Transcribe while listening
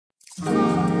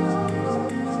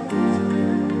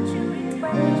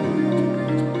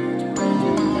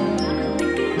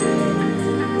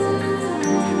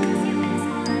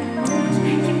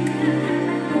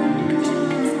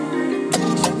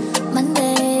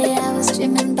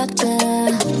about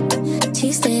ya.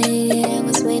 Tuesday, I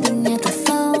was waiting at the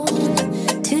phone.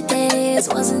 2 days,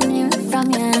 wasn't hearing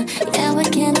from ya. Yeah,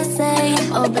 what can I say?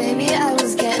 Oh baby, I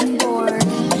was getting bored.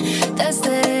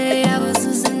 Thursday, I was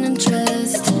losing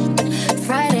interest.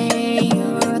 Friday, you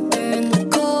were up there in the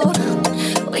cold.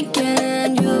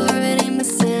 Weekend, you already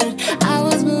missed it. I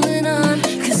was moving on,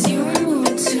 cause you were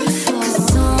moving too slow. Cause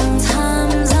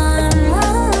sometimes I'm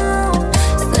wrong.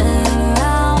 Stare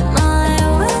out my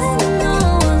window.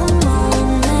 The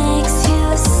moon makes you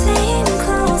seem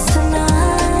close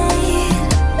tonight.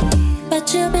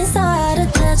 But you've been so out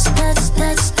of touch, touch,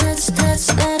 touch, touch, touch.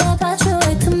 That about you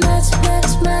way too much,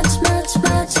 much, much, much,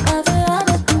 much. Overall,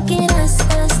 I'm thinking us,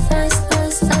 us, us,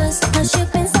 us, us. Cause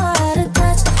you've been so out of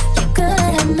touch. You could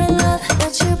have me love,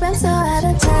 but you've been so out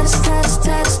of touch, touch,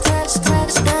 touch, touch,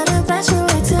 touch. That about you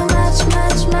way too much,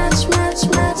 much, much, much,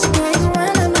 much. Yeah, you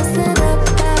wanna mess it up,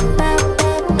 up, up,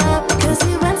 up, up. Cause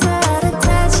you've been so out of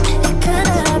touch. You could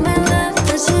have me love,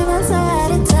 but you've been so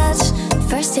out of touch.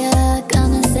 First you're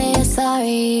gonna say you're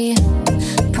sorry.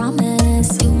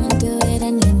 Promise you won't do it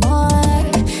anymore.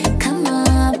 Come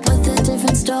up with a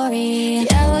different story.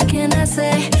 Yeah, what can I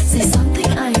say? Say sorry.